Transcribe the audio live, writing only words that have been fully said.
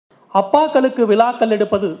அப்பாக்களுக்கு விழாக்கள்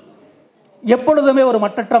எடுப்பது எப்பொழுதுமே ஒரு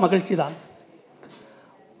மற்றற்ற மகிழ்ச்சி தான்.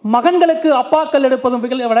 மகன்களுக்கு அப்பாக்கள் எடுப்பதும்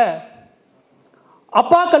விட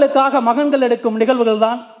அப்பாக்களுக்காக மகன்கள் எடுக்கும் நிகழ்வுகள்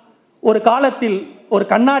தான் ஒரு காலத்தில் ஒரு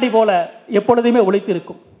கண்ணாடி போல எப்பொழுதுமே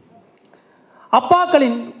ஒலித்திருக்கும்.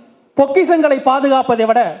 அப்பாக்களின் பொக்கிஷங்களை பாதுகாப்பதை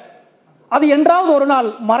விட அது என்றாவது ஒரு நாள்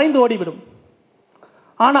மறைந்து ஓடிவிடும்.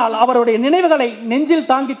 ஆனால் அவருடைய நினைவுகளை நெஞ்சில்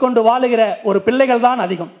தாங்கிக் கொண்டு வாழுகிற ஒரு பிள்ளைகள் தான்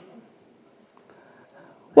அதிகம்.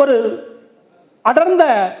 ஒரு அடர்ந்த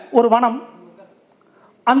ஒரு வனம்,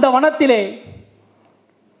 அந்த வனத்திலே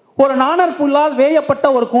ஒரு நாணர் புல்லால் வேயப்பட்ட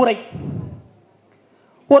ஒரு கூரை,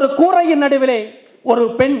 ஒரு கூரையின் நடுவிலே ஒரு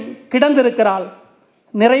பெண் கிடந்திருக்கிறாள்,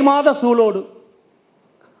 நிறைமாத சூலோடு.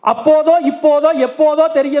 அப்போதோ இப்போதோ எப்போதோ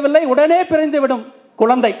தெரியவில்லை, உடனே பிறந்துவிடும்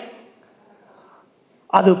குழந்தை.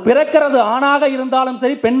 அது பிறக்கிறது ஆணாக இருந்தாலும்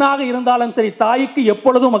சரி பெண்ணாக இருந்தாலும் சரி, தாய்க்கு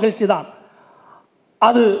எப்பொழுதும் மகிழ்ச்சி தான்.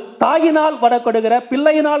 அது தாயினால் வரப்படுகிற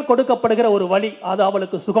பிள்ளையினால் கொடுக்கப்படுகிற ஒரு வழி, அது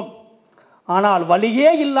அவளுக்கு சுகம். ஆனால் வழியே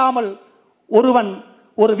இல்லாமல் ஒருவன்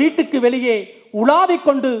ஒரு வீட்டுக்கு வெளியே உலாவிக்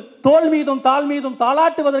கொண்டு தோல் மீதும் தாள் மீதும்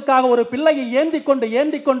தாளாட்டுவதற்காக ஒரு பிள்ளையை ஏந்தி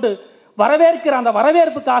கொண்டு வரவேற்கிற அந்த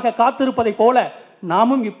வரவேற்புக்காக காத்திருப்பதை போல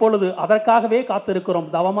நாமும் இப்பொழுது அதற்காகவே காத்திருக்கிறோம்,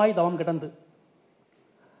 தவமாய் தவம் கிடந்து.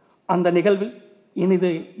 அந்த நிகழ்வு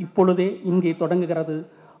இனிது இப்பொழுதே இங்கே தொடங்குகிறது.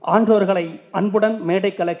 ஆன்றோர்களை அன்புடன்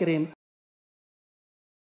மேடை கலக்கிறேன்.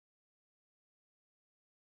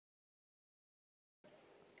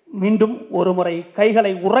 மீண்டும் ஒரு முறை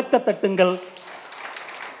கைகளை உறக்க தட்டுங்கள்.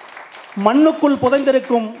 மண்ணுக்குள்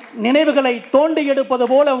புதைந்திருக்கும் நினைவுகளை தோண்டி எடுப்பது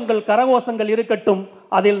போல உங்கள் கரகோஷங்கள் இருக்கட்டும்.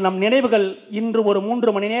 அதில் நம் நினைவுகள் இன்று ஒரு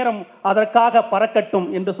 3 மணி நேரம் அதற்காக பறக்கட்டும்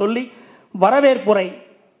என்று சொல்லி, வரவேற்புரை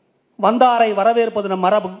வந்தாரை வரவேற்பது நம்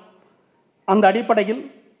மரபு. அந்த அடிப்படையில்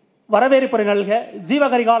வரவேற்புரை நல்க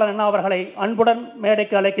ஜீவகரிகாலன் அண்ணா அவர்களை அன்புடன்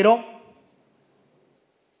மேடைக்கு அழைக்கிறோம்.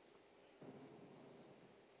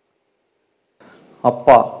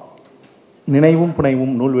 அப்பா நினைவும்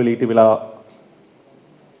புனைவும் நூல் வெளியீட்டு விழா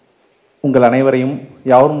உங்கள் அனைவரையும்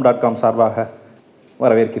யாவரும்.com சார்பாக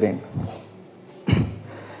வரவேற்கிறேன்.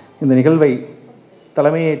 இந்த நிகழ்வை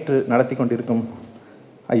தலைமையேற்று நடத்தி கொண்டிருக்கும்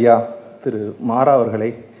ஐயா திரு மாரா அவர்களை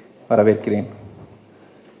வரவேற்கிறேன்.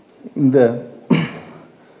 இந்த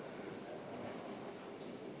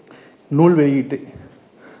நூலை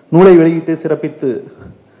வெளியிட்டு சிறப்பித்து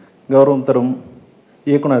கௌரவம் தரும்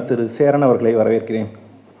இயக்குனர் திரு சேரன் அவர்களை வரவேற்கிறேன்.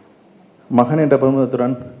 மகன் என்ற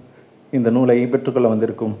பெருமிதத்துடன் இந்த நூலை பெற்றுக்கொள்ள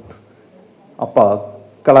வந்திருக்கும் அப்பா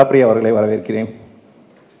கலாப்ரியா அவர்களை வரவேற்கிறேன்.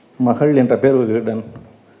 மகள் என்ற பேருடன்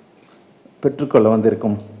பெற்றுக்கொள்ள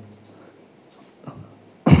வந்திருக்கும்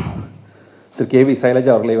திரு கே.வி.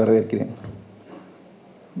 ஷைலஜா அவர்களை வரவேற்கிறேன்.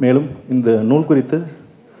 மேலும் இந்த நூல் குறித்து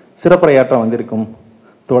சிறப்புரையாற்ற வந்திருக்கும்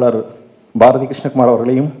தோழர் பாரதி கிருஷ்ணகுமார்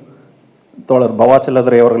அவர்களையும், தோழர்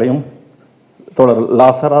பவாச்சலதுரை அவர்களையும், தோழர்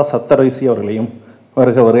லாசரா சத்தரைசி அவர்களையும்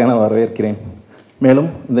வருக என வரவேற்கிறேன். மேலும்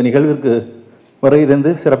இந்த நிகழ்விற்கு வருகை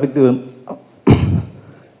தந்து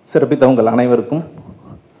சிறப்பித்த உங்கள் அனைவருக்கும்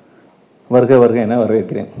வருக என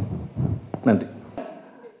வரவேற்கிறேன். நன்றி.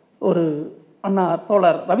 ஒரு அண்ணா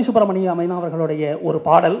தோழர் ரவி சுப்பிரமணிய அம்மையா அவர்களுடைய ஒரு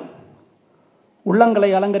பாடல், உள்ளங்களை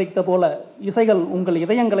அலங்கரித்த போல இசைகள் உங்கள்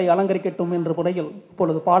இதயங்களை அலங்கரிக்கட்டும் என்ற முறையில்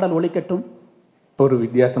இப்பொழுது பாடல் ஒலிக்கட்டும். ஒரு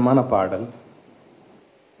வித்தியாசமான பாடல்.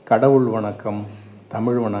 கடவுள் வணக்கம்,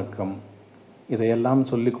 தமிழ் வணக்கம், இதையெல்லாம்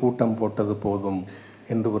சொல்லி கூட்டம் போட்டது போதும்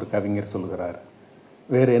என்று ஒரு கவிஞர் சொல்கிறார்.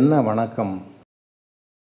 வேறு என்ன வணக்கம்?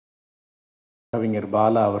 கவிஞர்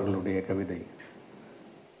பாலா அவர்களுடைய கவிதை.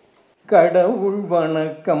 கடவுள்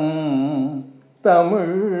வணக்கம்,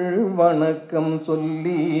 தமிழ் வணக்கம்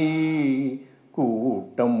சொல்லி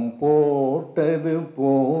கூட்டம் போட்டது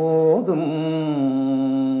போதும்.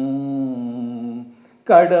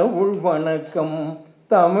 கடவுள் வணக்கம்,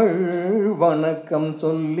 தமிழ் வணக்கம்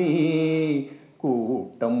சொல்லி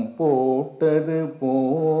கூட்டம் போட்டது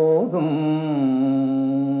போதும்.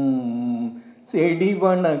 செடி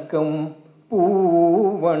வணக்கம், பூ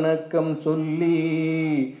வணக்கம் சொல்லி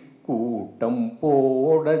கூட்டம்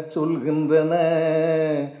போட சொல்கின்றன.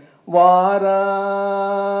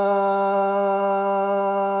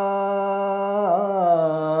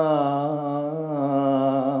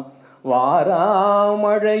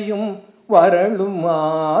 வாராமழையும் வரலும்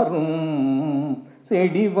மாறும்.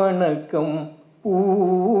 செடி வணக்கம், பூ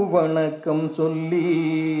வணக்கம் சொல்லி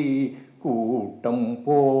கூட்டம்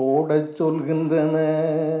போட சொல்கின்றன.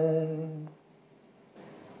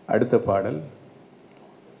 அடுத்த பாடல்.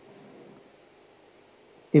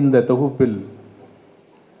 இந்த தொகுப்பில்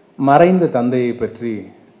மறைந்த தந்தையை பற்றி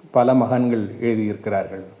பல மகன்கள்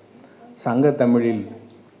எழுதியிருக்கிறார்கள். சங்க தமிழில்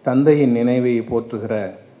தந்தையின் நினைவை போற்றுகிற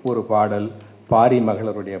ஒரு பாடல் பாரி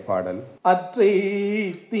மகளருடைய பாடல். அற்றை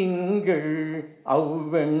திங்கள்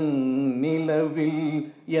அவ்வெண் நிலவில்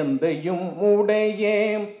எந்தையும் உடைய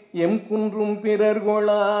எம் குன்றும் பிறர்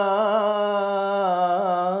கொளார்.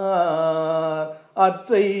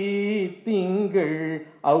 அற்றை திங்கள்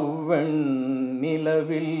அவ்வெண்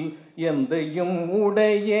நிலவில் எந்தையும்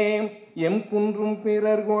உடைய எம் குன்றும்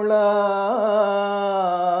பிறர் கொளார்.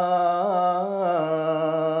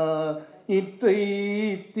 இற்றை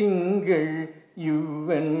திங்கள்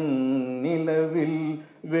இவ்வெண் நிலவில்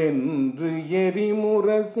வென்று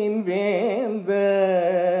எரிமுரசின்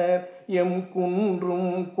வேந்தர் எம்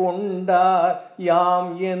குன்றும் கொண்டார் யாம்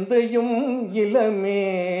எந்தையும் இளமே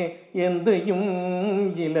எந்தையும்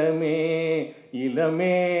இளமே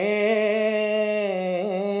இளமே.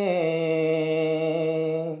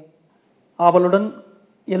 அவளுடன்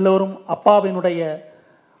எல்லோரும் அப்பாவினுடைய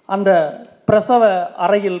அந்த பிரசவ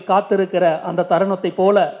அறையில் காத்திருக்கிற அந்த தருணத்தை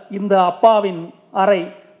போல இந்த அப்பாவின் அறை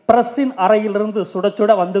பிரஸ்ஸின் அறையிலிருந்து சுட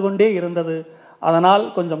சுட வந்து கொண்டே இருந்தது. அதனால்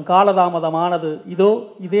கொஞ்சம் காலதாமதமானது.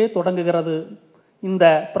 இதே தொடங்குகிறது இந்த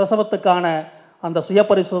பிரசவத்துக்கான அந்த சுய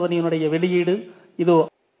பரிசோதனையினுடைய வெளியீடு. இதோ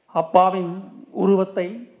அப்பாவின் உருவத்தை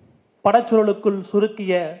படச்சுருளுக்குள்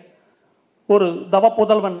சுருக்கிய ஒரு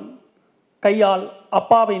தவப்புதல்வன் கையால்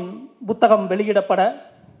அப்பாவின் புத்தகம் வெளியிடப்பட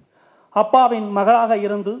அப்பாவின் மகளாக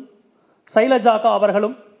இருந்து ஷைலஜாக்கா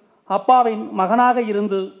அவர்களும் அப்பாவின் மகனாக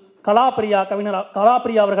இருந்து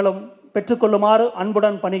கலாப்பிரியா அவர்களும் பெற்றுக்கொள்ளுமாறு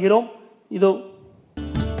அன்புடன் பணிகிறோம். இதோ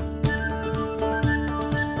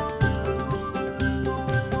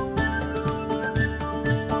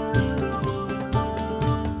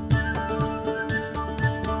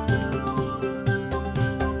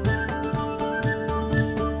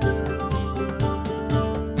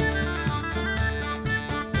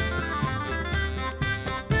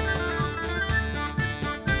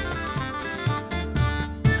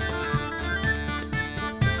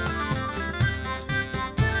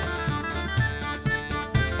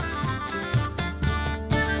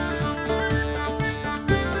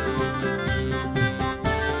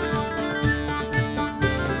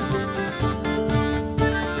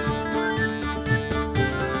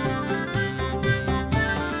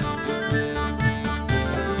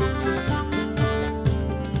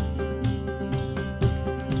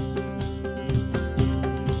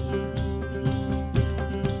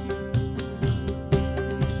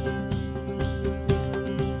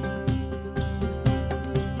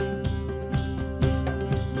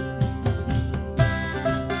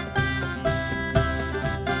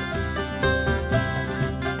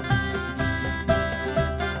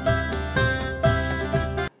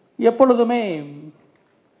எப்பொழுதுமே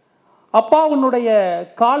அப்பாவுனுடைய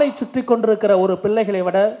காலை சுற்றி கொண்டிருக்கிற ஒரு பிள்ளைகளை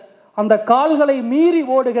விட அந்த கால்களை மீறி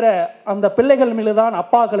ஓடுகிற அந்த பிள்ளைகள் மீதுதான்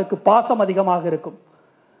அப்பாக்களுக்கு பாசம் அதிகமாக இருக்கும்.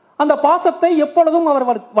 அந்த பாசத்தை எப்பொழுதும் அவர்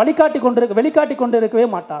வெளிக்காட்டி கொண்டிருக்கவே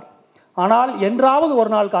மாட்டார். ஆனால் என்றாவது ஒரு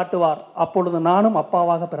நாள் காட்டுவார். அப்பொழுது நானும்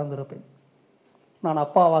அப்பாவாக பிறந்திருப்பேன், நான்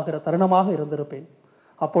அப்பாவாகிற தருணமாக இருந்திருப்பேன்.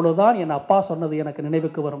 அப்பொழுதுதான் என் அப்பா சொன்னது எனக்கு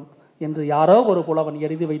நினைவுக்கு வரும் என்று யாரோ ஒரு புலவன்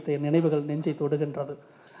எழுதி வைத்த என் நினைவுகள் நெஞ்சை தொடுகின்றது.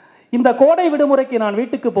 இந்த கோடை விடுமுறைக்கு நான்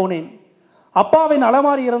வீட்டுக்கு போனேன். அப்பாவின்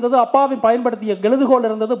அலமாரி இருந்தது, அப்பாவின் பயன்படுத்திய எழுதுகோல்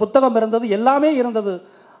இருந்தது, புத்தகம் இருந்தது, எல்லாமே இருந்தது.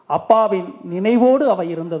 அப்பாவின் நினைவோடு அவை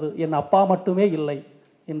இருந்தது. என் அப்பா மட்டுமே இல்லை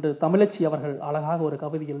என்று தமிழச்சி அவர்கள் அழகாக ஒரு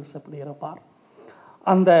கவிதையில் சொல்லியிருப்பார்.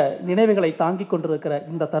 அந்த நினைவுகளை தாங்கிக் கொண்டிருக்கிற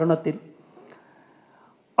இந்த தருணத்தில்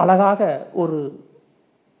அழகாக ஒரு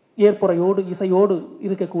ஏற்புரையோடு இசையோடு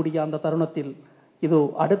இருக்கக்கூடிய அந்த தருணத்தில் இது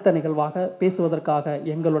அடுத்த நிகழ்வாக பேசுவதற்காக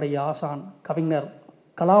எங்களுடைய ஆசான் கவிஞர்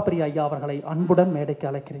கலாப்பிரியா ஐயா அவர்களை அன்புடன் மேடைக்கு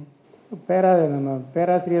அழைக்கிறேன். நம்ம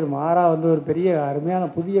பேராசிரியர் மாறா ஒரு பெரிய அருமையான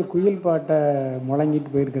புதிய குயில் பாட்டை முழங்கிட்டு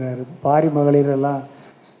போயிருக்கிறாரு. பாரி மகளிர் எல்லாம்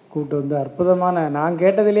கூப்பிட்டு அற்புதமான, நான்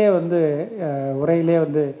கேட்டதிலே உரையிலே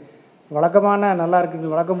வழக்கமான நல்லா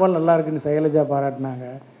இருக்குன்னு, வழக்கம் போல் நல்லா இருக்குன்னு ஷைலஜா பாராட்டினாங்க.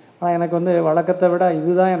 ஆனால் எனக்கு வழக்கத்தை விட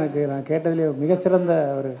இதுதான் நான் கேட்டதிலே மிகச்சிறந்த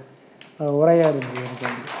ஒரு உரையாக இருந்தது.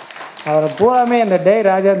 எனக்கு அவரை பூராமே இந்த டே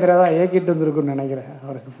ராஜேந்திரா தான் இயக்கிட்டு வந்திருக்குன்னு நினைக்கிறேன்.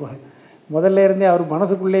 அவருக்கு முதல்ல இருந்தே அவர்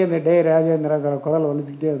மனசுக்குள்ளே இந்த டே ராஜேந்திரா குரல்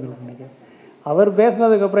ஒழிச்சிக்கிட்டே இருந்திருக்கும் நினைக்கிறேன். அவர்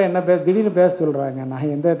பேசினதுக்கப்புறம் என்ன திடீர்னு பேச சொல்கிறாங்க.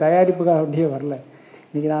 நான் எந்த தயாரிப்புக்காக வேண்டியே வரல,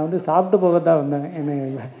 இன்றைக்கி நான் சாப்பிட்டு போகத்தான் வந்தேன், என்னை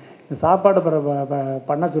சாப்பாடு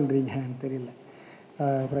பண்ண சொல்கிறீங்க எனக்கு தெரியல.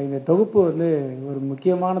 அப்புறம் இந்த தொகுப்பு ஒரு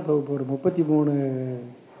முக்கியமான தொகுப்பு. ஒரு 33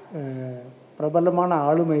 பிரபலமான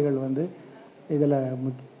ஆளுமைகள் இதில்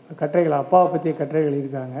கட்டுரைகள், அப்பாவை பற்றிய கட்டுரைகள்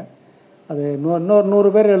இருக்காங்க. அது இன்னொரு 100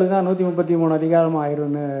 பேர் எழுதுனா 133 அதிகாரமாக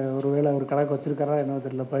ஆயிரும்னு ஒரு வேளை ஒரு கணக்கு வச்சுருக்காரா என்ன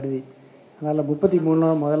தெரியல பருதி. அதனால்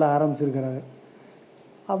 33 முதல்ல ஆரம்பிச்சிருக்கிறாரு.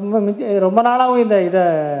 ரொம்ப நாளாகவும் இதை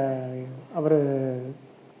அவர்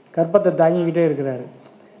கற்பத்தை தாங்கிக்கிட்டே இருக்கிறாரு.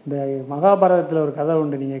 இந்த மகாபாரதத்தில் ஒரு கதை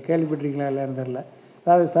உண்டு, நீங்கள் கேள்விப்பட்டிருக்கீங்களா இல்லைன்னு தெரில.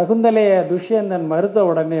 அதாவது சகுந்தலையை துஷ்யந்தன் மறுத்த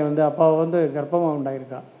உடனே வந்து அப்பாவை வந்து கர்ப்பமாக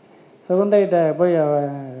உண்டாயிருக்கான். சகுந்தலைகிட்ட போய்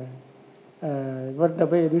இவர்கிட்ட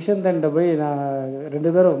போய் துஷ்யந்தன்கிட்ட போய் நான்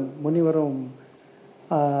 2 பேரும் முனிவரும்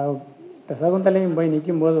சகுந்தலையும் போய்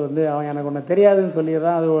நிற்கும்போது வந்து அவன் எனக்கு ஒன்று தெரியாதுன்னு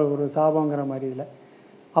சொல்லிடுறான். அது ஒரு சாபங்கிற மாதிரி இதில்.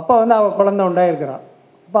 அப்போ வந்து அவள் குழந்தை உண்டாயிருக்கிறான்.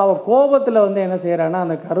 அப்போ அவள் கோபத்தில் வந்து என்ன செய்கிறான்னா,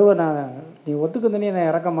 அந்த கருவை நீ ஒத்துக்குந்தனே நான்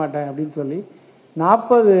இறக்க மாட்டேன் அப்படின்னு சொல்லி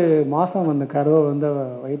 40 மாதம் அந்த கருவை வந்து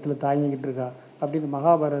வயிற்றில் தாங்கிக்கிட்டு இருக்கா அப்படின்னு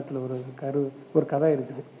மகாபாரதத்தில் ஒரு கதை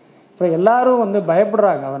இருக்குது. இப்போ எல்லாரும் வந்து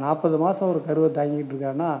பயப்படுறாங்க. அவன் 40 மாதம் ஒரு கருவை தாங்கிக்கிட்டு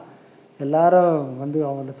இருக்கான்னா எல்லாரும் வந்து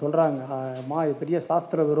அவங்கள்ட்ட சொல்கிறாங்க, அம்மா இது பெரிய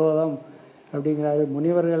சாஸ்திர விரோதம் அப்படிங்கிறாரு.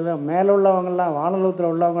 முனிவர்கள்லாம் மேலே உள்ளவங்கள்லாம்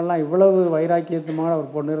வானலோகத்தில் உள்ளவங்கள்லாம் இவ்வளவு வைராக்கியத்துமான ஒரு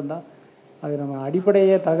பொண்ணு இருந்தால் அது நம்ம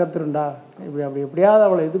அடிப்படையே தகர்த்துருண்டா, அப்படி எப்படியாவது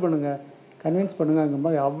அவளை இது பண்ணுங்கள், கன்வின்ஸ்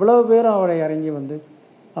பண்ணுங்கங்கும்போது அவ்வளோ பேரும் அவளை இறங்கி வந்து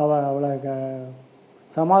அவளை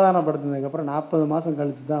சமாதானப்படுத்தினதுக்கப்புறம் 40 மாதம்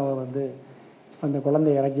கழித்து தான் அவள் வந்து அந்த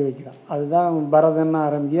குழந்தைய இறக்கி வைக்கிறான். அதுதான் பரதன்னு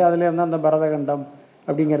ஆரம்பிக்குது. அதுலேருந்து அந்த பரதகண்டம்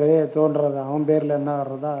அப்படிங்கிறதே தோன்றது அவன் பேரில் என்ன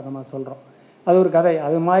வர்றதா நம்ம சொல்கிறோம். அது ஒரு கதை.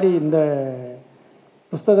 அது மாதிரி இந்த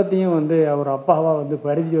புஸ்தகத்தையும் வந்து அவர் அப்பாவாக வந்து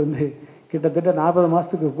பரிதி வந்து கிட்டத்தட்ட 40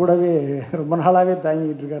 மாதத்துக்கு கூடவே ரொம்ப நாளாகவே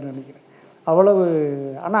தாங்கிக்கிட்டு இருக்காருன்னு நினைக்கிறேன். அவ்வளவு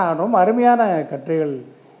ஆனால் ரொம்ப அருமையான கட்டுரைகள்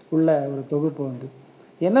உள்ள ஒரு தொகுப்பு வந்து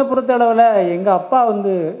என்னை பொறுத்தளவில் எங்கள் அப்பா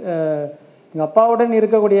வந்து எங்கள் அப்பாவுடன்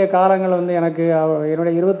இருக்கக்கூடிய காலங்கள் வந்து எனக்கு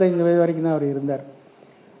என்னுடைய 25 வயது வரைக்கும் தான் அவர் இருந்தார்.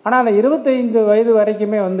 ஆனால் அந்த 25 வயது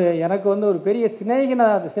வரைக்குமே வந்து எனக்கு வந்து ஒரு பெரிய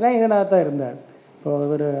சிநேகிதனாக தான் இருந்தார். இப்போ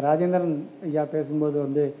ஒரு ராஜேந்திரன் ஐயா பேசும்போது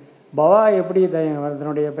வந்து பவா எப்படி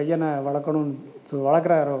தன்னுடைய பையனை வளர்க்கணும்னு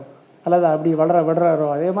வளர்க்குறாரோ அல்லது அப்படி விடுறாரோ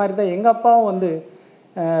அதே மாதிரி தான் எங்கள் அப்பாவும் வந்து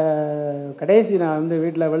கடைசி நான் வந்து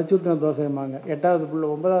வீட்டில் வெளிச்சூத்தின தோசைம்பாங்க, 8வது பிள்ளை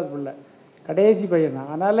 9வது பிள்ளை கடைசி பையன் தான்.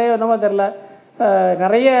 அதனாலே என்னமோ தெரில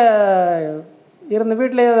நிறைய இருந்த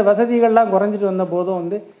வீட்டில் வசதிகள்லாம் குறைஞ்சிட்டு வந்த போதும்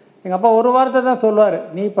வந்து எங்கள் அப்பா ஒரு வார்த்தை தான் சொல்லுவார்,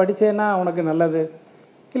 நீ படித்தேன்னா உனக்கு நல்லது,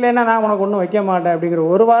 இல்லைன்னா நான் உனக்கு ஒன்றும் வைக்க மாட்டேன் அப்படிங்கிற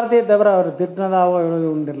ஒரு வார்த்தையை தவிர அவர் திட்டினதாகவோ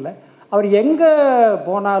ஒன்றும் இல்லை. அவர் எங்கே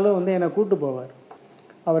போனாலும் வந்து என்னை கூப்பிட்டு போவார்.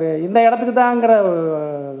 அவர் இந்த இடத்துக்கு தாங்கிற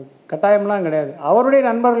கட்டாயம்லாம் கிடையாது. அவருடைய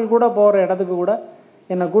நண்பர்கள் கூட போகிற இடத்துக்கு கூட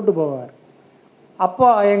என்னை கூப்பிட்டு போவார். அப்போ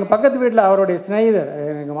எங்கள் பக்கத்து வீட்டில் அவருடைய சிநேகிதர்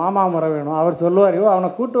எனக்கு மாமா முறை வேணும், அவர் சொல்லுவார், அவனை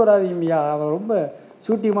கூப்பிட்டு வராதீங்க ஐயா, அவன் ரொம்ப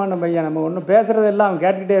சூட்டியமான பையன், நம்ம ஒன்றும் பேசுகிறதெல்லாம் அவன்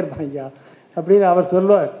கேட்டுக்கிட்டே இருப்பான் ஐயா அப்படின்னு அவர்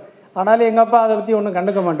சொல்லுவார். ஆனாலும் எங்கள் அப்பா அதை பற்றி ஒன்றும்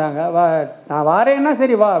கண்டுக்க மாட்டாங்க. நான் வாரேன்னா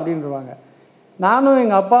சரி வா அப்படின்ருவாங்க. நானும்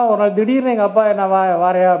எங்கள் அப்பா ஒரு நாள் திடீர்னு எங்கள் அப்பா என்ன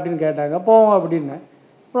வாரையா அப்படின்னு கேட்டாங்க, போவோம் அப்படின்னு.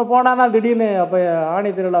 அப்புறம் போனான்னா திடீர்னு அப்போ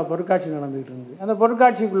ஆணி திருவிழா பொருட்காட்சி நடந்துகிட்டு இருந்தது. அந்த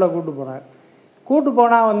பொருட்காட்சிக்குள்ளே கூப்பிட்டு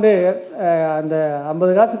போனால் வந்து அந்த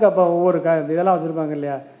 50 காசுக்கு அப்போ ஒவ்வொரு இதெல்லாம் வச்சுருப்பாங்க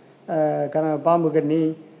இல்லையா, பாம்பு கண்ணி,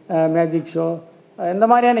 மேஜிக் ஷோ, இந்த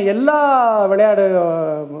மாதிரியான எல்லா விளையாடு,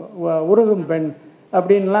 உருகும் பெண்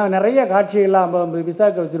அப்படின்லாம் நிறைய காட்சிகள்லாம் 50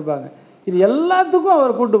 பைசாவுக்கு வச்சுருப்பாங்க. இது எல்லாத்துக்கும்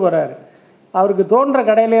அவர் கூப்பிட்டு போகிறாரு. அவருக்கு தோன்ற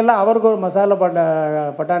கடையிலெல்லாம் அவருக்கு ஒரு மசாலா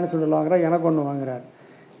பட்டாணி சுண்டல் வாங்குறார், எனக்கு ஒன்று வாங்குறாரு.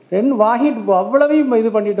 2 வாங்கிட்டு அவ்வளவையும்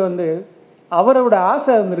இது பண்ணிட்டு வந்து அவரோட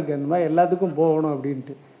ஆசை இருந்திருக்கு இந்த மாதிரி எல்லாத்துக்கும் போகணும்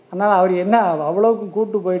அப்படின்ட்டு. அதனால் அவர் என்ன அவ்வளோக்கும்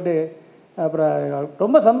கூப்பிட்டு போயிட்டு அப்புறம்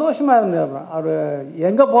ரொம்ப சந்தோஷமாக இருந்தது. அப்புறம் அவர்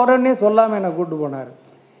எங்கே போகிறேன்னே சொல்லாமல் என்னை கூப்பிட்டு போனார்.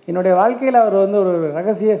 என்னுடைய வாழ்க்கையில் அவர் வந்து ஒரு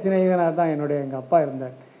ரகசிய சிநேகிதனாக தான் எங்கள் அப்பா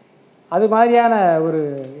இருந்தார். அது மாதிரியான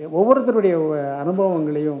ஒவ்வொருத்தருடைய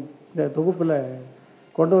அனுபவங்களையும் இந்த தொகுப்பில்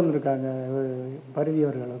கொண்டு வந்திருக்காங்க பரிதி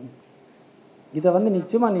அவர்களும். இதை வந்து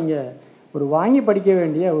நிச்சயமாக நீங்கள் வாங்கி படிக்க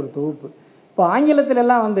வேண்டிய ஒரு தொகுப்பு. இப்போ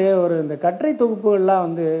ஆங்கிலத்திலெல்லாம் வந்து இந்த கட்டுரை தொகுப்புகள்லாம்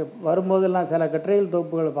வந்து வரும்போதெல்லாம் சில கட்டுரைகள்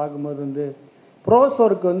தொகுப்புகளை பார்க்கும்போது வந்து ப்ரோஸ்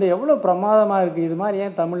ஒர்க் வந்து எவ்வளோ பிரமாதமாக இருக்குது. இது மாதிரி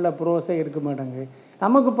ஏன் தமிழில் ப்ரோஸே இருக்க மாட்டேங்குது.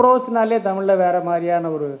 நமக்கு ப்ரோஸ்னாலே தமிழில் வேறு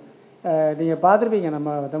மாதிரியான நீங்கள் பார்த்துருப்பீங்க,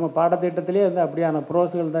 நம்ம பாடத்திட்டத்திலே வந்து அப்படியான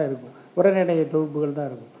ப்ரோஸ்கள் தான் இருக்கும், உரைநடை தொகுப்புகள் தான்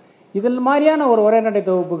இருக்கும். இதில் மாதிரியான ஒரு உரைநடை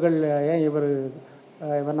தொகுப்புகள் ஏன் இவர்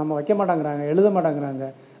நம்ம வைக்க மாட்டேங்கிறாங்க, எழுத மாட்டேங்கிறாங்க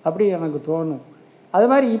அப்படி எனக்கு தோணும். அது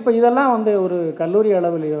மாதிரி இப்போ இதெல்லாம் வந்து ஒரு கல்லூரி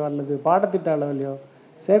அளவிலையோ அல்லது பாடத்திட்ட அளவிலையோ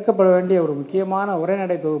சேர்க்கப்பட வேண்டிய ஒரு முக்கியமான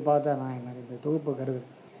உரைநடை தொகுப்பாக தான் நான் எனக்கு இந்த தொகுப்பை கருதுகிறேன்.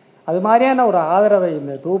 அது மாதிரியான ஒரு ஆதரவை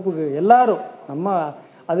இந்த தொகுப்புக்கு எல்லாரும்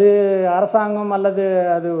அது அரசாங்கம் அல்லது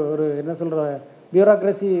அது என்ன சொல்கிற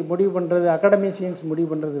பியூரோக்ரஸி முடிவு பண்ணுறது, அகாடமிஷியன்ஸ் முடிவு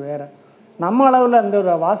பண்ணுறது வேறு. நம்ம அளவில் அந்த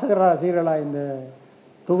ஒரு ரசிகர்களாக இந்த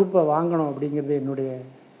தொகுப்பை வாங்கணும் அப்படிங்கிறது என்னுடைய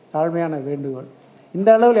தாழ்மையான வேண்டுகோள். இந்த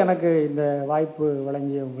அளவில் எனக்கு இந்த வாய்ப்பு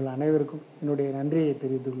வழங்கிய உங்கள் அனைவருக்கும் என்னுடைய நன்றியை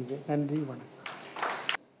தெரிவித்துக் கொள்கிறேன். நன்றி, வணக்கம்.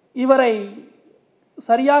 இவரை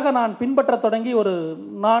சரியாக நான் பின்பற்ற தொடங்கி ஒரு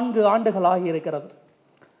 4 ஆண்டுகள் ஆகியிருக்கிறது.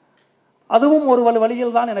 அதுவும் ஒரு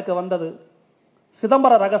வழியில் தான் எனக்கு வந்தது.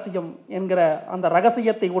 சிதம்பர ரகசியம் என்கிற அந்த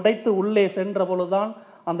ரகசியத்தை உடைத்து உள்ளே சென்ற பொழுதுதான்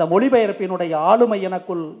அந்த மொழிபெயர்ப்பினுடைய ஆளுமை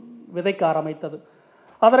எனக்குள் விதைக்க ஆரம்பித்தது.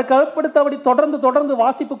 அதற்கு அடுத்தபடி தொடர்ந்து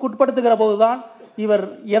வாசிப்புக்கு உட்படுத்துகிற போதுதான் இவர்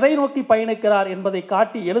எதை நோக்கி பயணிக்கிறார் என்பதை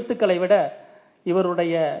காட்டி எழுத்துக்களை விட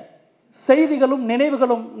இவருடைய செய்திகளும்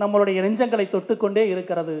நினைவுகளும் நம்மளுடைய நெஞ்சங்களை தொட்டுக்கொண்டே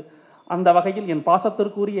இருக்கிறது. அந்த வகையில் என்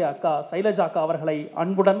பாசத்திற்குரிய அக்கா ஷைலஜா அக்கா அவர்களை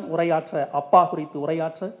அன்புடன் உரையாற்ற, அப்பா குறித்து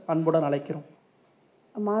உரையாற்ற அன்புடன் அழைக்கிறோம்.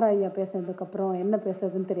 மாரா ஐயா பேசுனதுக்கப்புறம் என்ன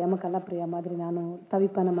பேசுறதுன்னு தெரியாமல் கலாப்பிரியா மாதிரி நானும்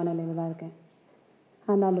தவிப்பான மனநிலையில் தான் இருக்கேன்.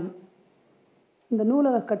 ஆனாலும் இந்த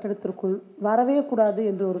நூலக கட்டடத்திற்குள் வரவே கூடாது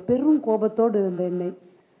என்று ஒரு பெரும் கோபத்தோடு இருந்த என்னை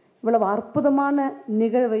இவ்வளவு அற்புதமான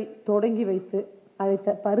நிகழ்வை தொடங்கி வைத்து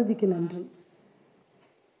அழைத்த பருதிக்கு நன்றி.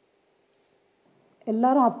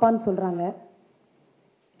 எல்லாரும் அப்பான்னு சொல்கிறாங்க,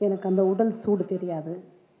 எனக்கு அந்த உடல் சூடு தெரியாது,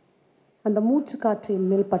 அந்த மூச்சு காற்று என்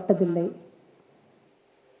மேல் பட்டதில்லை.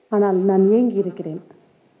 ஆனால் நான் ஏங்கி இருக்கிறேன்.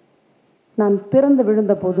 நான் பிறந்து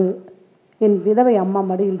விழுந்தபோது என் விதவை அம்மா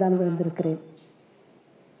மடியில் தான் விழுந்திருக்கிறேன்.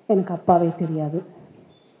 எனக்கு அப்பாவே தெரியாது.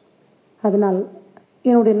 அதனால்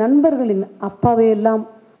என்னுடைய நண்பர்களின் அப்பாவையெல்லாம்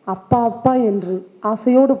அப்பா அப்பா என்று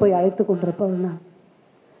ஆசையோடு போய் அழைத்து கொண்டிருப்பவள் நான்.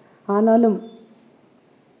 ஆனாலும்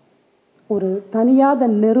ஒரு தனியாத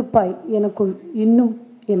நெருப்பாய் எனக்குள் இன்னும்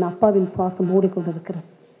என் அப்பாவின் சுவாசம் ஓடிக்கொண்டிருக்கிறது.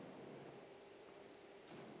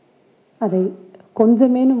 அதை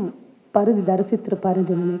கொஞ்சமேனும் பருதி தரிசித்திருப்பார்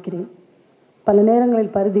என்று நினைக்கிறேன். பல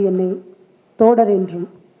நேரங்களில் பருதி என்னை தோடர் என்றும்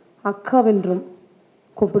அக்காவென்றும்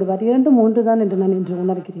கூப்பிடுவார். இரண்டும் ஒன்றுதான் என்று நான் இன்று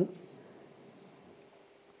உணர்கிறேன்.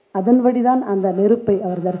 அதன் வழிதான் அந்த நெருப்பை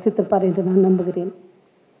அவர் தரிசித்திருப்பார் என்று நான் நம்புகிறேன்.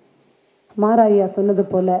 மாராயா சொன்னது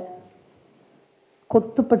போல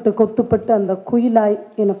கொத்துப்பட்டு அந்த குயிலாய்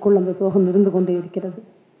எனக்குள் அந்த சோகம் இருந்து கொண்டே இருக்கிறது.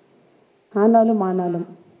 ஆனாலும்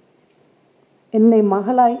என்னை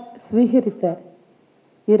மகளாய் ஸ்வீகரித்த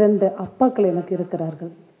 2 அப்பாக்கள் எனக்கு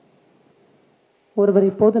இருக்கிறார்கள். ஒருவர்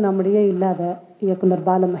இப்போது நம்மிடையே இல்லாத இயக்குனர்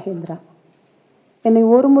பாலமகேந்திரா. என்னை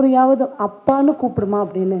ஒரு முறையாவது அப்பான்னு கூப்பிடுமா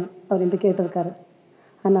அப்படின்னு அவர் என்று கேட்டிருக்காரு.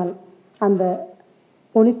 ஆனால் அந்த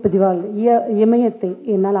ஒளிப்பதிவால் இமயத்தை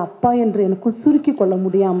என்னால் அப்பா என்று எனக்குள் சுருக்கி கொள்ள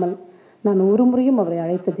முடியாமல் நான் ஒரு முறையும் அவரை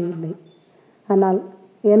அழைத்ததே இல்லை. ஆனால்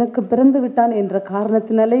எனக்கு பிறந்து விட்டான் என்ற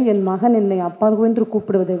காரணத்தினாலே என் மகன் என்னை அப்பா என்று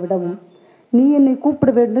கூப்பிடுவதை விடவும் நீ என்னை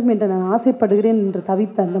கூப்பிட வேண்டும் என்று நான் ஆசைப்படுகிறேன் என்று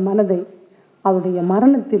தவித்த அந்த மனதை அவருடைய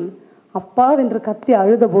மரணத்தில் அப்பா என்று கத்தி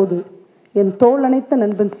அழுதபோது என் தோள் அணைத்த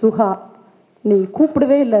நண்பன் சுகா, நீ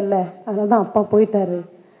கூப்பிடவே இல்லைல்ல, அதனால தான் அப்பா போயிட்டாரு,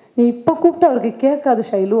 நீ இப்போ கூப்பிட்டு அவருக்கு கேட்காது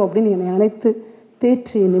ஷைலு அப்படின்னு என்னை அணைத்து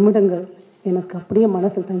தேற்றிய நிமிடங்கள் எனக்கு அப்படியே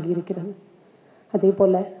மனசில் தங்கி இருக்கிறது. அதே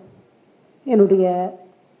போல் என்னுடைய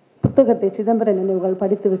புத்தகத்தை சிதம்பர நினைவுகள்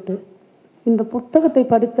படித்துவிட்டு இந்த புத்தகத்தை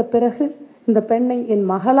படித்த பிறகு இந்த பெண்ணை என்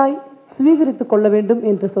மகளாய் ஸ்வீகரித்து கொள்ள வேண்டும்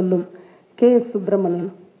என்று சொல்லும் K.S.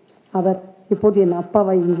 சுப்பிரமணியன் அவர் இப்போது என்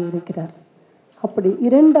அப்பாவாய் இங்கே இருக்கிறார். அப்படி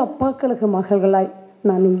 2 அப்பாக்களுக்கு மகள்களாய்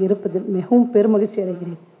நான் இங்கே இருப்பதில் மிகவும் பெருமகிழ்ச்சி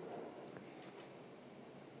அடைகிறேன்.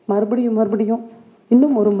 மறுபடியும்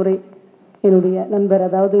இன்னும் ஒரு முறை என்னுடைய நண்பர்,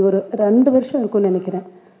 அதாவது ஒரு 2 வருஷம் இருக்கும்னு நினைக்கிறேன்,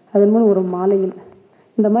 அதன் முன் ஒரு மாலையில்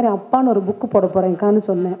இந்த மாதிரி அப்பான்னு ஒரு புக்கு போட போகிறேன்கான்னு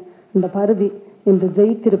சொன்னேன். அந்த பருதி என்று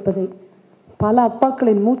ஜெயித்திருப்பதை, பல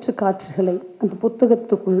அப்பாக்களின் மூச்சு காற்றுகளை அந்த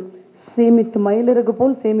புத்தகத்துக்குள் சேமித்து மயிலிறகு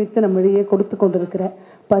போல் சேமித்து நம்ம வெளியே கொடுத்து கொண்டிருக்கிற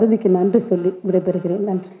பருதிக்கு நன்றி சொல்லி விடைபெறுகிறேன்.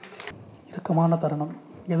 நன்றி. இறுக்கமான தருணம்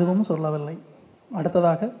எதுவும் சொல்லவில்லை.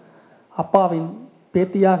 அடுத்ததாக அப்பாவின்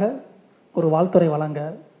பேத்தியாக ஒரு வாழ்த்துறை வழங்க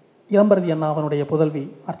இளம்பரதி அண்ணா அவனுடைய புதல்வி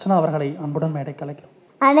அர்ச்சனா அவர்களை அன்புடன் மேடைக்கு அழைக்கிறோம்.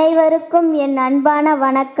 அனைவருக்கும் என் அன்பான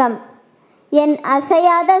வணக்கம். என்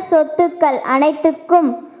அசையாத சொத்துக்கள் அனைத்துக்கும்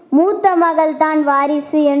மூத்த மகள்தான்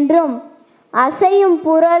வாரிசு என்றும், அசையும்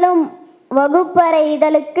புரளும் வகுப்பறை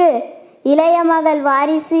இதழுக்கு இளைய மகள்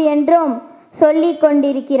வாரிசு என்றும் சொல்லி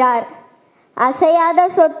கொண்டிருக்கிறார். அசையாத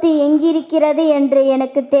சொத்து எங்கிருக்கிறது என்று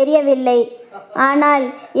எனக்கு தெரியவில்லை. ஆனால்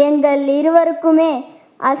எங்கள் இருவருக்குமே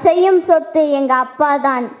அசையும் சொத்து எங்கள் அப்பா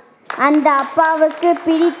தான். அந்த அப்பாவுக்கு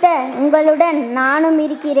பிடித்த உங்களுடன் நானும்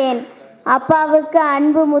இருக்கிறேன். அப்பாவுக்கு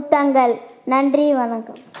அன்பு முத்தங்கள். நன்றி,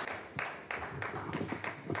 வணக்கம்.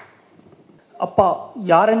 அப்பா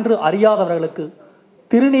யாரென்று அறியாதவர்களுக்கு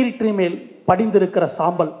திருநீற்றின் மேல் படிந்திருக்கிற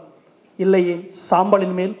சாம்பல், இல்லையே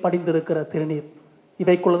சாம்பலின் மேல் படிந்திருக்கிற திருநீர்,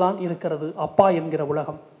 இவைக்குள்தான் இருக்கிறது அப்பா என்கிற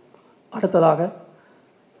உலகம். அடுத்ததாக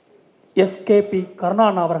SKP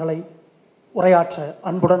கருணாண்ணா அவர்களை உரையாற்ற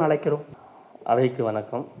அன்புடன் அழைக்கிறோம். அவைக்கு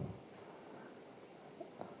வணக்கம்.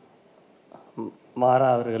 மாரா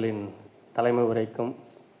அவர்களின் தலைமை உரைக்கும்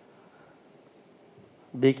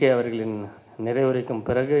BK அவர்களின் நிறைவுரைக்கும்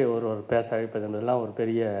பிறகு ஒருவர் பேச அழைப்பது என்பதெல்லாம் ஒரு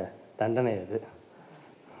பெரிய தண்டனை. அது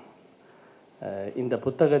இந்த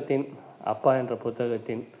புத்தகத்தின், அப்பா என்ற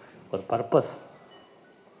புத்தகத்தின் ஒரு பர்பஸ்,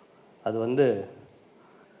 அது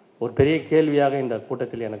ஒரு பெரிய கேள்வியாக இந்த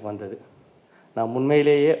கூட்டத்தில் எனக்கு வந்தது. நாம்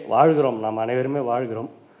உண்மையிலேயே வாழ்கிறோம், நாம் அனைவருமே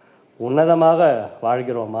வாழ்கிறோம், உன்னதமாக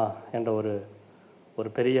வாழ்கிறோமா என்ற ஒரு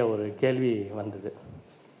பெரிய ஒரு கேள்வி வந்தது.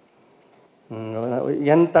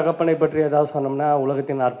 என் தகப்பனை பற்றி ஏதாவது சொன்னோம்னா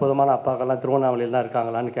உலகத்தின் அற்புதமான அப்பாக்கெல்லாம் திருவண்ணாமலையில் தான்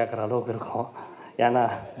இருக்காங்களான்னு கேட்குற அளவுக்கு இருக்கும். ஏன்னா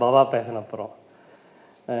பவா பேசினப்புறம்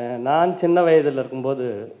நான் சின்ன வயதில் இருக்கும்போது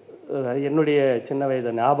என்னுடைய சின்ன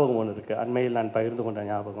வயது ஞாபகம் ஒன்று இருக்குது. அண்மையில் நான் பகிர்ந்து கொண்ட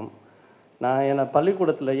ஞாபகம். நான் என்னை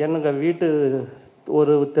பள்ளிக்கூடத்தில் எங்கள் வீட்டு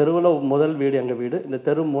ஒரு தெருவில் முதல் வீடு எங்கள் வீடு. இந்த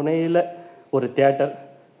தெரு முனையில் ஒரு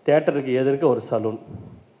தேட்டருக்கு எதிர்க்க ஒரு சலூன்.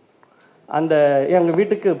 அந்த எங்கள்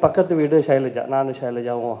வீட்டுக்கு பக்கத்து வீடு ஷைலஜா. நானும்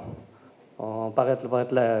ஷைலஜாவும்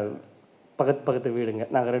பக்கத்து வீடுங்க.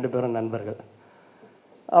 நாங்கள் 2 பேரும் நண்பர்கள்.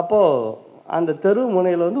 அப்போது அந்த தெரு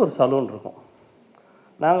முனையில் வந்து ஒரு சலூன் இருக்கும்.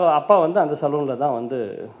 நாங்கள் அப்பா வந்து அந்த சலூனில் தான் வந்து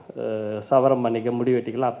சவரம் பண்ணிக்க முடி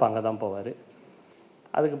வெட்டிக்கலாம் அப்பா அங்கே தான் போவார்.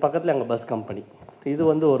 அதுக்கு பக்கத்தில் எங்கள் பஸ் கம்பெனி. இது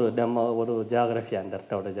வந்து ஒரு ஜியாகிரஃபி, அந்த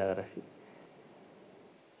இடத்தோட ஜியாகிரஃபி.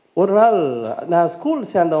 ஒரு நாள் நான் ஸ்கூல்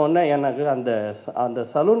சேர்ந்த உடனே எனக்கு அந்த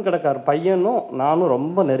சலூன் கடைக்கார பையனும் நானும்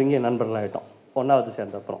ரொம்ப நெருங்கிய நண்பர்களாகிட்டோம். 1வது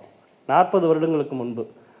சேர்ந்தப்புறம் 40 வருடங்களுக்கு முன்பு.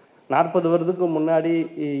 40 வருடத்துக்கு முன்னாடி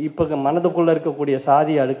இப்போ மனதுக்குள்ளே இருக்கக்கூடிய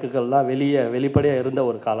சாதி அடுக்குகள்லாம் வெளிப்படையாக இருந்த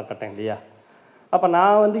ஒரு காலகட்டம் இல்லையா? அப்போ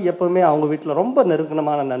நான் வந்து எப்போவுமே அவங்க வீட்டில் ரொம்ப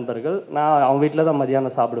நெருக்கமான நண்பர்கள். நான் அவங்க வீட்டில் தான்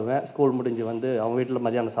மதியானம் சாப்பிடுவேன். ஸ்கூல் முடிஞ்சு வந்து அவங்க வீட்டில்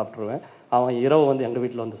மதியானம் சாப்பிட்ருவேன். அவன் இரவு வந்து எங்கள்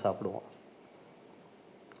வீட்டில் வந்து சாப்பிடுவோம்.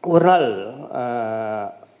 ஒரு நாள்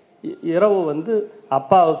இரவு வந்து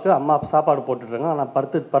அப்பாவுக்கு அம்மா சாப்பாடு போட்டுட்ருக்காங்க. நான்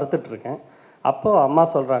படுத்துட்ருக்கேன். அப்போ அம்மா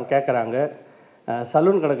கேட்குறாங்க,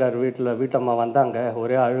 சலூன் கடைக்கார் வீட்டம்மா வந்தாங்க,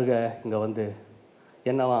 ஒரே அழுக இங்கே வந்து,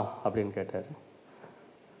 என்னவா அப்படின்னு கேட்டார்.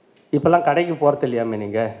 இப்போல்லாம் கடைக்கு போகிறது இல்லையாமே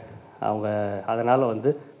நீங்கள், அவங்க அதனால் வந்து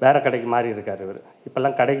வேறு கடைக்கு மாறி இருக்கார் இவர்,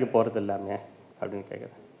 இப்போல்லாம் கடைக்கு போகிறது இல்லாமே அப்படின்னு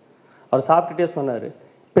கேட்குறேன். அவர் சாப்பிட்டுட்டே சொன்னார்,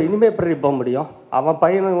 இப்போ இனிமேல் எப்படி போக முடியும், அவன்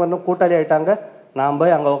பையனுக்கு வந்து கூட்டாளி ஆகிட்டாங்க, நான்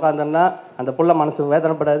போய் அங்கே உட்காந்தேன்னா அந்த புள்ள மனசு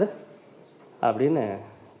வேதனைப்படாது அப்படின்னு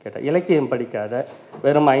கேட்டேன். இலக்கியம் படிக்காத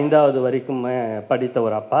வெறும் 5வது வரைக்கும் படித்த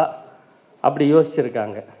ஒரு அப்பா அப்படி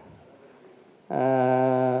யோசிச்சுருக்காங்க.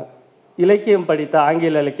 இலக்கியம் படித்த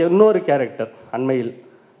ஆங்கில இலக்கியம் இன்னொரு கேரக்டர், அண்மையில்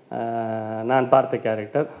நான் பார்த்த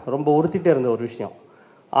கேரக்டர் ரொம்ப உறுத்திட்டே இருந்த ஒரு விஷயம்.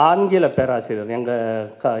 ஆங்கில பேராசிரியர்,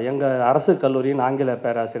 எங்கள் அரசு கல்லூரியின் ஆங்கில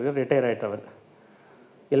பேராசிரியர், ரிட்டையர் ஆகிட்டவர்.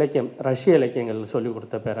 ரஷ்ய இலக்கியங்கள் சொல்லிக்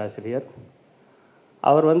கொடுத்த பேராசிரியர்.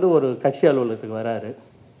 அவர் வந்து ஒரு கட்சி அலுவலகத்துக்கு வராரு.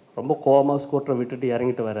 ரொம்ப கோபமாக ஸ்கூட்டரை விட்டுட்டு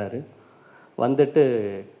இறங்கிட்டு வராரு. வந்துட்டு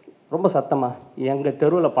ரொம்ப சத்தமாக, எங்கள்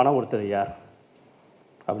தெருவில் பணம் கொடுத்தது யார்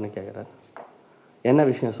அப்படின்னு கேட்குறாரு. என்ன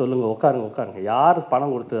விஷயம் சொல்லுங்கள், உட்காருங்க. யார்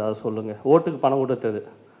பணம் கொடுத்தது அதை சொல்லுங்கள். ஓட்டுக்கு பணம் கொடுத்தது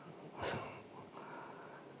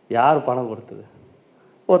யார் பணம் கொடுத்தது?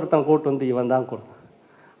 ஒருத்தன் கூட்டு வந்து இவன் தான் கொடுத்தான்.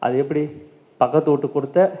 அது எப்படி, பக்கத்து வீட்டுக்கு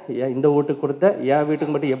கொடுத்த, இந்த வீட்டுக்கு கொடுத்த, என்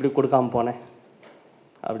வீட்டுக்கு மட்டும் எப்படி கொடுக்காமல் போனேன்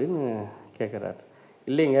அப்படின்னு கேட்குறாரு.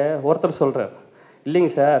 இல்லைங்க, ஒருத்தர் சொல்கிறார்,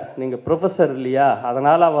 இல்லைங்க சார், நீங்கள் ப்ரொஃபஸர் இல்லையா,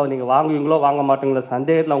 அதனால் அவன் நீங்கள் வாங்குவீங்களோ வாங்க மாட்டீங்களோ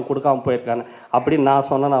சந்தேகத்தில் அவன் கொடுக்காமல் போயிருக்கானே அப்படின்னு நான்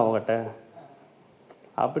சொன்னேன்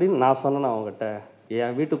அவங்ககிட்ட.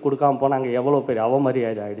 என் வீட்டுக்கு கொடுக்காமல் போனால் அங்கே எவ்வளோ பெரிய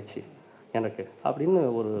அவமரியாதை ஆகிடுச்சு எனக்கு அப்படின்னு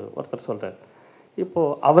ஒருத்தர் சொல்கிறார்.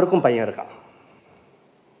 இப்போது அவருக்கும் பையன் இருக்கான்.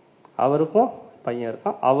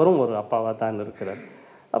 அவரும் ஒரு அப்பாவாக தான் இருக்கிறார்.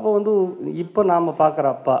 அப்போ வந்து இப்போ நாம் பார்க்குற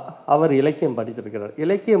அப்பா, அவர் இலக்கியம் படித்திருக்கிறார்.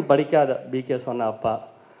 இலக்கியம் படிக்காத பிகே சொன்ன அப்பா,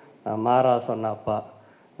 மாரா சொன்ன அப்பா,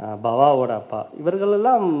 பவாவோட அப்பா,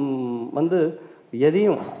 இவர்களெல்லாம் வந்து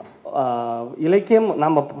எதையும் இலக்கியம்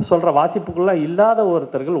நம்ம சொல்கிற வாசிப்புக்கெல்லாம் இல்லாத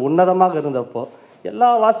ஒருத்தர்கள் உன்னதமாக இருந்தப்போ, எல்லா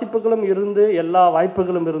வாசிப்புகளும் இருந்து, எல்லா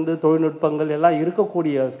வாய்ப்புகளும் இருந்து, தொழில்நுட்பங்கள் எல்லாம்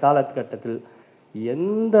இருக்கக்கூடிய காலகட்டத்தில்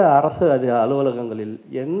எந்த அரசு அலுவலகங்களில்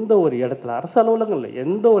எந்த ஒரு இடத்துல, அரசு அலுவலகங்களில்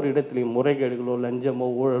எந்த ஒரு இடத்துலையும் முறைகேடுகளோ லஞ்சமோ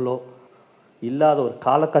ஊழலோ இல்லாத ஒரு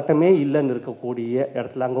காலகட்டமே இல்லைன்னு இருக்கக்கூடிய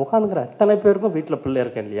இடத்துல அங்கே உட்காந்துக்கிற அத்தனை பேருக்கும் வீட்டில் பிள்ளை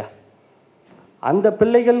இருக்கேன் இல்லையா, அந்த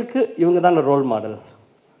பிள்ளைகளுக்கு இவங்க தான் ரோல் மாடல்.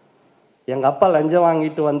 எங்கள் அப்பா லஞ்சம்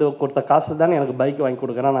வாங்கிட்டு வந்து கொடுத்த காசு தானே எனக்கு பைக் வாங்கி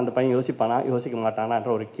கொடுக்குறான், அந்த பையன் யோசிக்க மாட்டானான்ற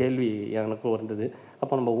ஒரு கேள்வி எனக்கு வந்தது.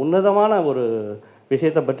 அப்போ நம்ம உன்னதமான ஒரு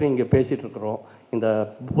விஷயத்தை பற்றி இங்கே பேசிகிட்டு இருக்கிறோம். இந்த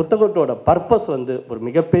புத்தகத்தோட பர்பஸ் வந்து ஒரு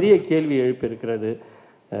மிகப்பெரிய கேள்வி எழுப்பியிருக்கிறது.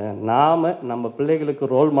 நாம் நம்ம பிள்ளைகளுக்கு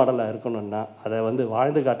ரோல் மாடலாக இருக்கணும்னா அதை வந்து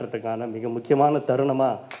வாழ்ந்து காட்டுறதுக்கான மிக முக்கியமான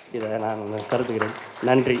தருணமாக இதை நான் கருதுகிறேன்.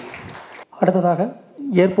 நன்றி. அடுத்ததாக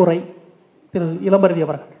ஏற்புரை திரு இளம்பரிதி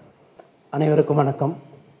அவர்கள். அனைவருக்கும் வணக்கம்.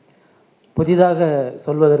 புதிதாக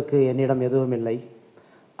சொல்வதற்கு என்னிடம் எதுவும் இல்லை.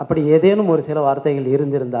 அப்படி ஏதேனும் ஒரு சில வார்த்தைகள்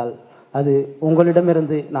இருந்திருந்தால் அது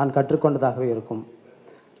உங்களிடமிருந்து நான் கற்றுக்கொண்டதாகவே இருக்கும்.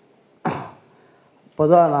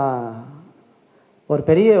 பொதுவாக நான் ஒரு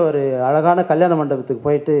பெரிய ஒரு அழகான கல்யாண மண்டபத்துக்கு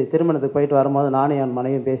போயிட்டு திருமணத்துக்கு போயிட்டு வரும்போது நானும் என்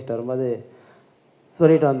மனைவியும் பேசிட்டு வரும்போது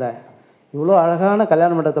சொல்லிட்டு வந்தேன், இவ்வளோ அழகான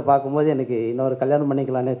கல்யாண மண்டபத்தை பார்க்கும்போது எனக்கு இன்னொரு கல்யாணம்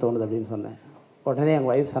பண்ணிக்கலான்னே தோணுது அப்படின்னு சொன்னேன். உடனே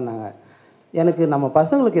எங்கள் ஒய்ஃப் சொன்னாங்க, எனக்கு நம்ம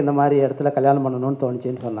பசங்களுக்கு இந்த மாதிரி இடத்துல கல்யாணம் பண்ணணும்னு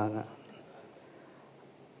தோணுச்சின்னு சொன்னாங்க.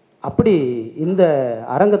 அப்படி இந்த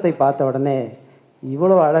அரங்கத்தை பார்த்த உடனே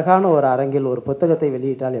இவ்வளோ அழகான ஒரு அரங்கில் ஒரு புத்தகத்தை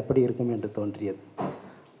வெளியிட்டால் எப்படி இருக்கும் என்று தோன்றியது.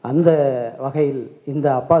 அந்த வகையில் இந்த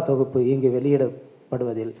அப்பா தொகுப்பு இங்கு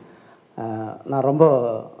வெளியிடப்படுவதில் நான் ரொம்ப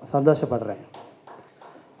சந்தோஷப்படுறேன்.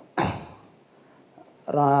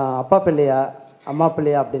 அப்பா பிள்ளையா அம்மா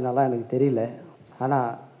பிள்ளையா அப்படின்னலாம் எனக்கு தெரியல. ஆனால்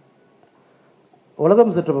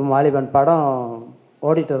உலகம் சுற்றும் வாலிபன் படம்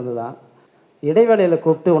ஓடிட்டு இருந்துதான் இடைவேளையில்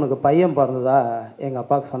கூப்பிட்டு உனக்கு பையன் பிறந்ததா எங்கள்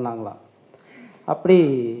அப்பாவுக்கு சொன்னாங்களாம். அப்படி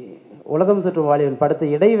உலகம் சுற்றும் வாலிபன் படத்து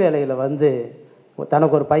இடைவேளையில் வந்து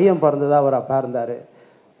தனக்கு ஒரு பையன் பிறந்ததா ஒரு அப்பா இருந்தார்.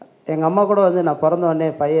 எங்கள் அம்மா கூட வந்து நான் பிறந்த உடனே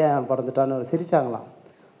பையன் பிறந்துட்டான்னு சிரித்தாங்களாம்.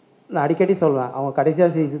 நான் அடிக்கடி சொல்வேன், அவங்க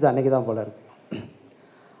கடைசியாக சிரிச்சது அன்றைக்கி தான் போல இருக்கு.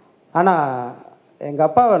 ஆனால் எங்கள்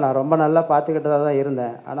அப்பாவை நான் ரொம்ப நல்லா பார்த்துக்கிட்டதாக தான்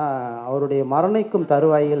இருந்தேன். ஆனால் அவருடைய மரணிக்கும்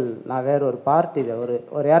தருவாயில் நான் வேறு ஒரு பார்ட்டியில்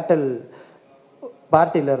ஒரு ஏர்டெல்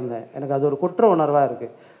பார்ட்டியில் இருந்தேன். எனக்கு அது ஒரு குற்ற உணர்வாக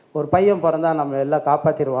இருக்குது. ஒரு பையன் பிறந்தால் நம்ம எல்லாம்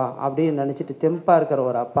காப்பாற்றிடுவான் அப்படின்னு நினச்சிட்டு தெம்பாக இருக்கிற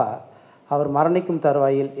ஒரு அப்பா அவர் மரணிக்கும்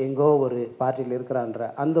தருவாயில் எங்கோ ஒரு பார்ட்டியில் இருக்கிறான்ற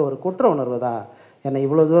அந்த ஒரு குற்ற உணர்வு தான் என்னை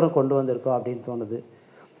இவ்வளோ தூரம் கொண்டு வந்திருக்கோம் அப்படின்னு தோணுது.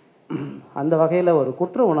 அந்த வகையில் ஒரு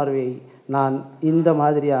குற்ற உணர்வை நான் இந்த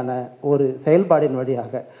மாதிரியான ஒரு செயல்பாடின்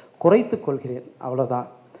வழியாக குறைத்து கொள்கிறேன், அவ்வளோதான்.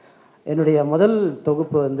 என்னுடைய முதல்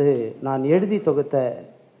தொகுப்பு வந்து நான் எழுதி தொகுத்த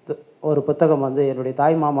ஒரு புத்தகம் வந்து என்னுடைய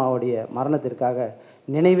தாய் மாமாவுடைய மரணத்திற்காக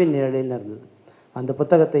நினைவின் நிழலில் இருந்தது. அந்த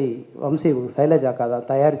புத்தகத்தை வம்சி ஷைலஜாக்கா தான்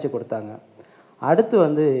தயாரித்து கொடுத்தாங்க. அடுத்து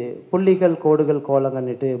வந்து புள்ளிகள் கோடுகள்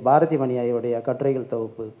கோலங்கன்னுட்டு பாரதி மணியாயுடைய கட்டுரைகள்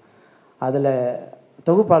தொகுப்பு, அதில்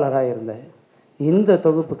தொகுப்பாளராக இருந்தேன். இந்த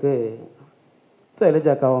தொகுப்புக்கு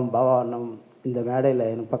ஷைலஜாக்காவும் பவானும் இந்த மேடையில்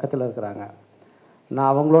எனக்கு பக்கத்தில் இருக்கிறாங்க.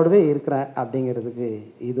 நான் அவங்களோடவே இருக்கிறேன் அப்படிங்கிறதுக்கு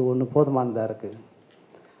இது ஒன்று போதுமானதாக இருக்குது.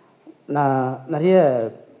 நான் நிறைய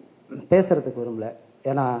பேசுகிறதுக்கு விரும்பல.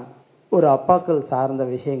 ஏன்னா ஒரு அப்பாக்கள் சார்ந்த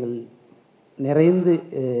விஷயங்கள் நிறைந்து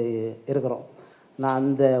இருக்கிறோம். நான்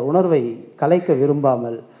அந்த உணர்வை கலைக்க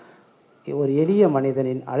விரும்பாமல் ஒரு எளிய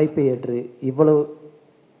மனிதனின் அழைப்பை ஏற்று இவ்வளவு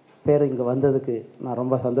பேர் இங்கே வந்ததுக்கு நான்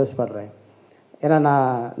ரொம்ப சந்தோஷப்படுறேன். ஏன்னா நான்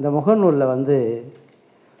இந்த முகநூலில் வந்து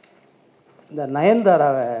இந்த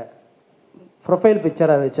நயன்தாராவை ப்ரொஃபைல்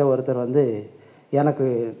பிக்சராக வச்ச ஒருத்தர் வந்து எனக்கு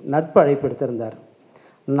நட்பு அழைப்பு எடுத்திருந்தார்.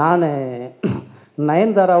 நான்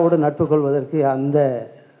நயன்தாராவோடு நட்பு கொள்வதற்கு அந்த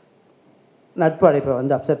நட்பு அழைப்பை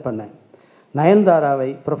வந்து அப்செட் பண்ணேன். நயன்தாராவை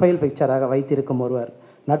ப்ரொஃபைல் பிக்சராக வைத்திருக்கும் ஒருவர்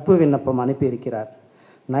நட்பு விண்ணப்பம் அனுப்பியிருக்கிறார்.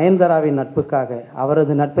 நயன்தாராவின் நட்புக்காக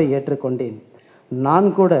அவரது நட்பை ஏற்றுக்கொண்டேன். நான்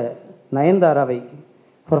கூட நயன்தாராவை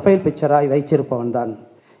ப்ரொஃபைல் பிக்சராக வைத்திருப்பவன் தான்.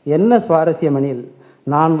 என்ன சுவாரஸ்யமெனில்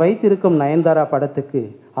நான் வைத்திருக்கும் நயன்தாரா படத்துக்கு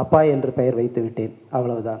அப்பா என்று பெயர் வைத்து விட்டேன்.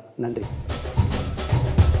 அவ்வளவுதான். நன்றி.